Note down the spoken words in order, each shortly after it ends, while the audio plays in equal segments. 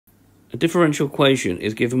A differential equation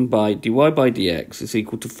is given by dy by dx is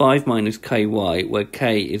equal to 5 minus ky, where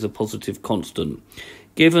k is a positive constant.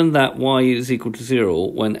 Given that y is equal to 0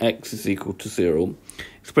 when x is equal to 0,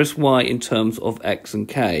 express y in terms of x and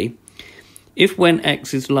k. If when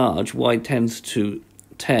x is large, y tends to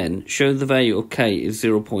 10, show the value of k is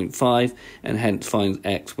 0.5 and hence find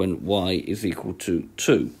x when y is equal to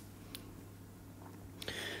 2.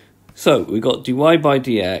 So we've got dy by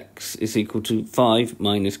dx is equal to 5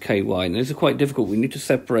 minus ky. And this is quite difficult. We need to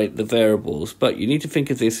separate the variables, but you need to think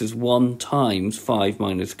of this as 1 times 5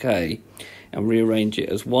 minus k and rearrange it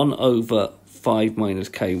as 1 over 5 minus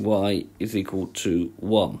ky is equal to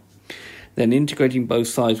 1. Then integrating both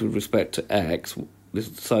sides with respect to x, this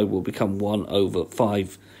side will become 1 over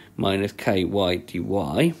 5 minus ky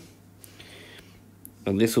dy.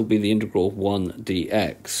 And this will be the integral of 1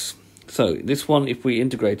 dx. So this one, if we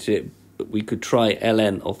integrate it, we could try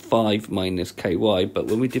ln of 5 minus ky, but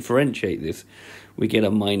when we differentiate this, we get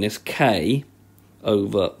a minus k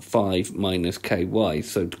over 5 minus ky.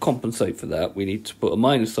 So to compensate for that, we need to put a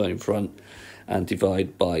minus sign in front and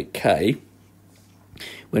divide by k.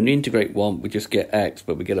 When we integrate 1, we just get x,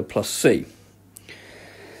 but we get a plus c.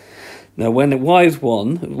 Now when y is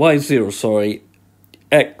 0,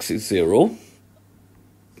 x is 0.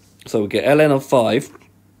 So we get ln of 5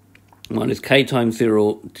 minus k times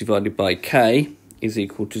 0 divided by k is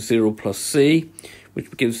equal to 0 plus c,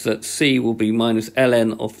 which gives that c will be minus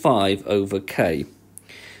ln of 5 over k.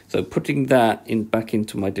 So putting that back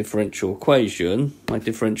into my differential equation, my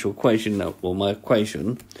equation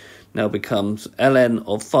now becomes ln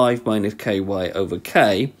of 5 minus ky over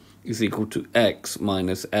k is equal to x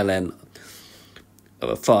minus ln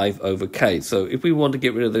of 5 over k. So if we want to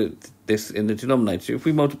get rid of this in the denominator, if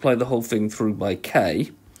we multiply the whole thing through by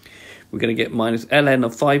k, we're going to get minus ln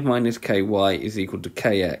of 5 minus ky is equal to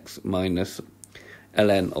kx minus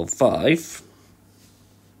ln of 5.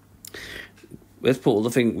 Let's put all the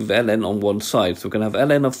thing with ln on one side. So we're going to have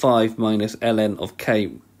ln of 5 minus ln of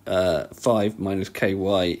 5 minus ky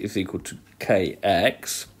is equal to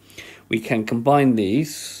kx. We can combine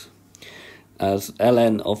these as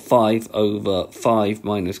ln of 5 over 5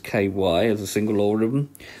 minus ky as a single logarithm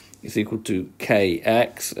is equal to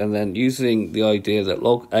kx, and then using the idea that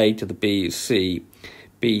log a to the b is c,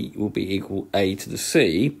 b will be equal a to the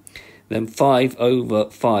c, then 5 over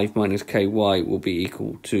 5 minus ky will be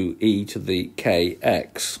equal to e to the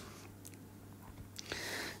kx.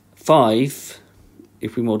 5,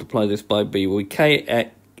 if we multiply this by b, will be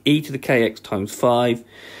e to the kx times 5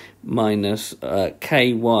 minus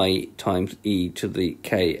ky times e to the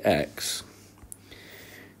kx.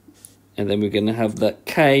 And then we're going to have that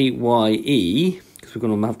kye, because we're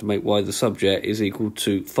going to have to make y the subject, is equal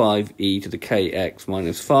to 5e to the kx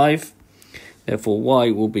minus 5. Therefore,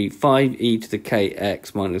 y will be 5e to the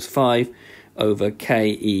kx minus 5 over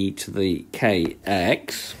ke to the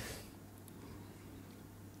kx.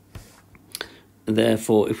 And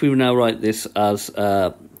therefore, if we now write this as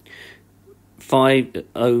 5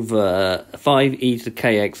 over 5e to the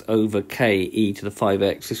kx over ke to the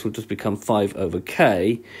 5x, this will just become 5 over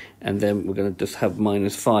k, and then we're going to just have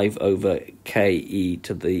minus 5 over ke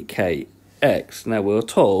to the kx. Now we're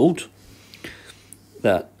told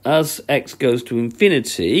that as x goes to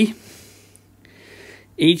infinity,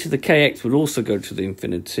 e to the kx would also go to the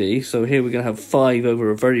infinity, so here we're going to have 5 over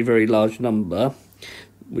a very, very large number,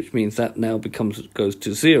 which means that now goes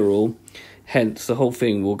to 0. Hence, the whole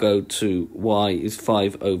thing will go to y is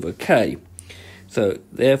 5 over k. So,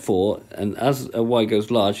 therefore, and as y goes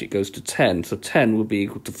large, it goes to 10. So, 10 will be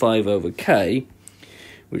equal to 5 over k,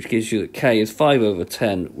 which gives you that k is 5 over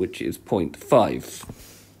 10, which is 0.5.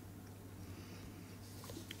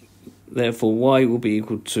 Therefore, y will be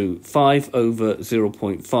equal to 5 over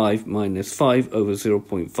 0.5 minus 5 over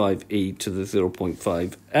 0.5 e to the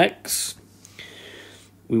 0.5x.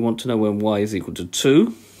 We want to know when y is equal to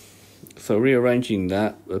 2. So rearranging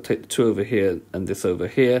that, we'll take the 2 over here and this over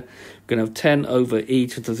here. We're going to have 10 over e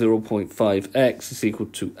to the 0.5x is equal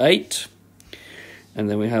to 8. And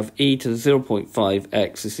then we have e to the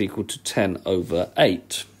 0.5x is equal to 10 over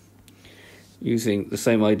 8. Using the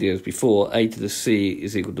same idea as before, a to the c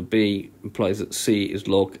is equal to b implies that c is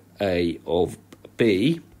log a of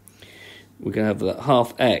b. We're going to have that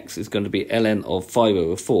half x is going to be ln of 5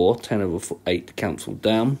 over 4, 10 over 8 cancelled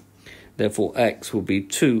down. Therefore, x will be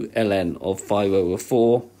 2 ln of 5 over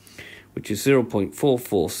 4, which is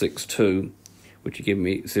 0.4462, which will give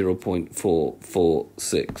me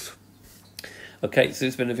 0.446. Okay, so this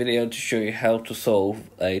has been a video to show you how to solve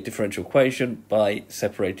a differential equation by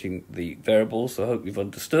separating the variables. So I hope you've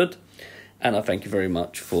understood, and I thank you very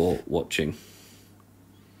much for watching.